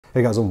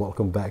Hey guys, and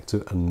welcome back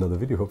to another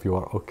video. Hope you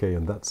are okay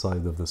on that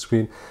side of the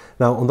screen.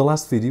 Now, on the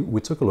last video,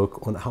 we took a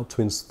look on how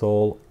to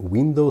install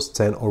Windows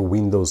 10 or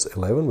Windows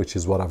 11, which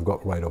is what I've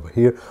got right over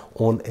here,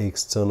 on an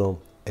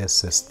external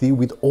SSD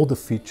with all the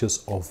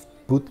features of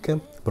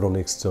Bootcamp, but on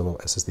external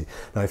SSD.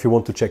 Now, if you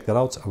want to check that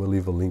out, I will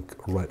leave a link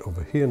right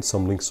over here and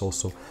some links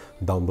also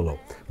down below.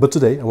 But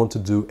today I want to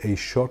do a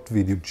short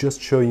video just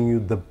showing you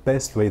the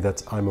best way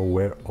that I'm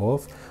aware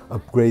of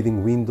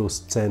upgrading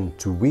Windows 10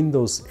 to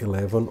Windows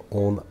 11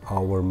 on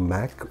our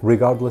Mac,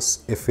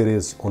 regardless if it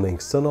is on an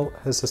external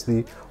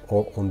SSD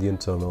or on the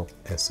internal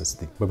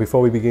SSD. But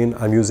before we begin,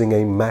 I'm using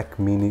a Mac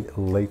Mini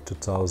late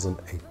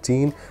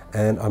 2018,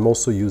 and I'm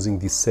also using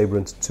the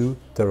Sabrent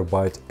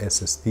 2TB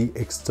SSD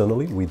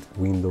externally with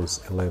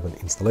Windows 11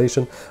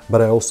 installation,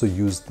 but I also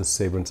use the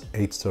Sabrent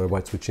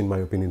 8TB, which in my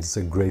opinion is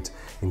a great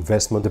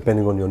investment.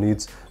 Depending on your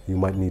needs, you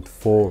might need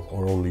 4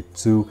 or only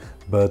 2,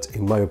 but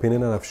in my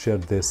opinion, and I've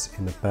shared this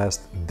in the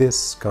past,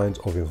 this kind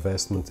of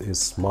investment is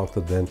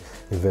smarter than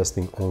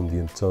investing on the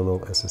internal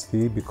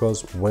SSD,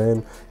 because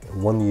when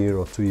 1 year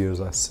or 2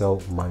 years I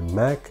sell my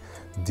Mac,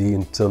 the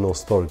internal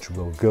storage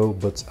will go,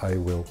 but I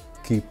will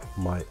keep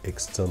my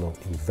external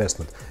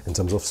investment. In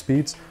terms of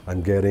speeds,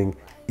 I'm getting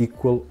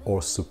equal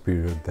or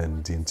superior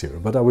than the interior,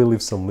 but I will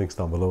leave some links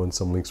down below and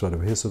some links right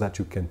over here so that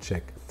you can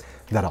check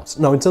that out.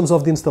 Now, in terms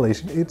of the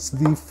installation, it's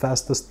the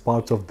fastest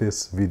part of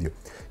this video.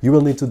 You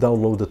will need to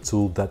download the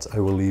tool that I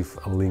will leave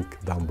a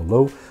link down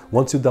below.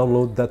 Once you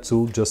download that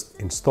tool, just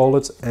install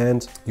it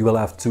and you will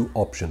have two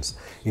options.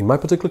 In my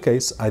particular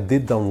case, I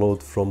did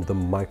download from the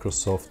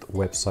Microsoft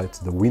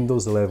website the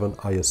Windows 11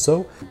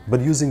 ISO,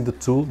 but using the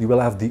tool, you will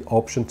have the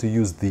option to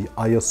use the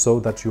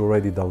ISO that you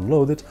already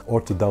downloaded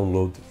or to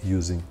download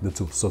using the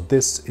tool. So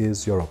this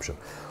is your option.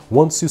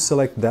 Once you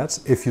select that,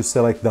 if you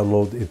select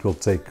download, it will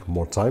take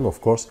more time,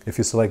 of course. If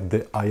you select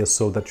the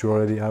ISO that you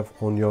already have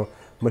on your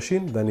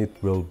machine, then it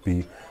will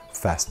be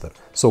faster.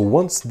 So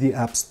once the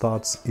app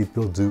starts, it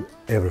will do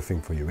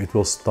everything for you. It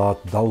will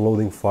start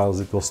downloading files,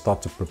 it will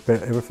start to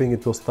prepare everything,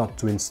 it will start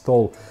to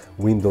install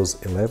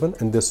Windows 11,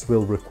 and this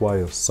will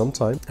require some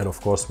time, and of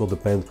course will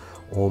depend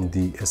on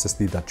the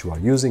SSD that you are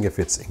using, if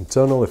it's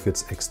internal, if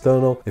it's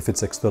external. If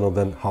it's external,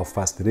 then how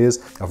fast it is.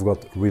 I've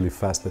got really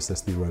fast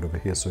SSD right over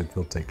here, so it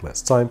will take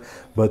less time,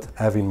 but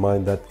have in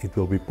mind that it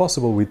will be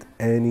possible with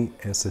any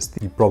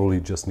SSD. You probably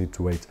just need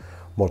to wait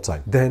more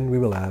time. Then we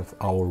will have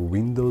our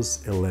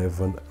Windows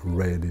 11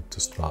 ready to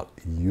start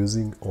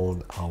using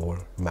on our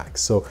Mac.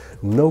 So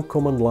no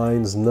command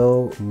lines,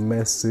 no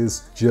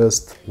messes,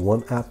 just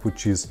one app,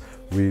 which is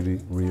really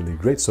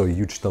great. So a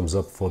huge thumbs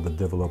up for the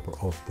developer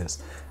of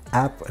this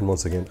app, and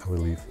once again I will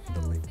leave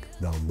the link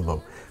down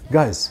below.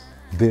 Guys,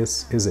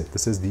 this is it.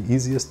 This is the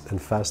easiest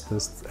and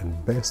fastest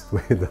and best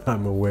way that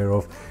I'm aware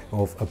of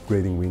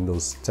upgrading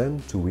Windows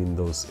 10 to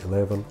Windows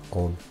 11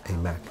 on a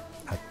Mac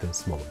at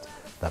this moment.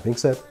 That being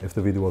said, if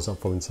the video was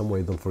helpful in some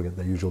way, don't forget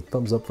the usual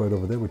thumbs up right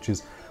over there, which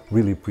is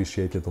really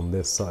appreciated on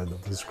this side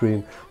of the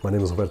screen. My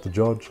name is Roberto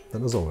George,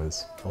 and as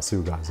always, I'll see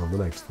you guys on the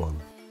next one.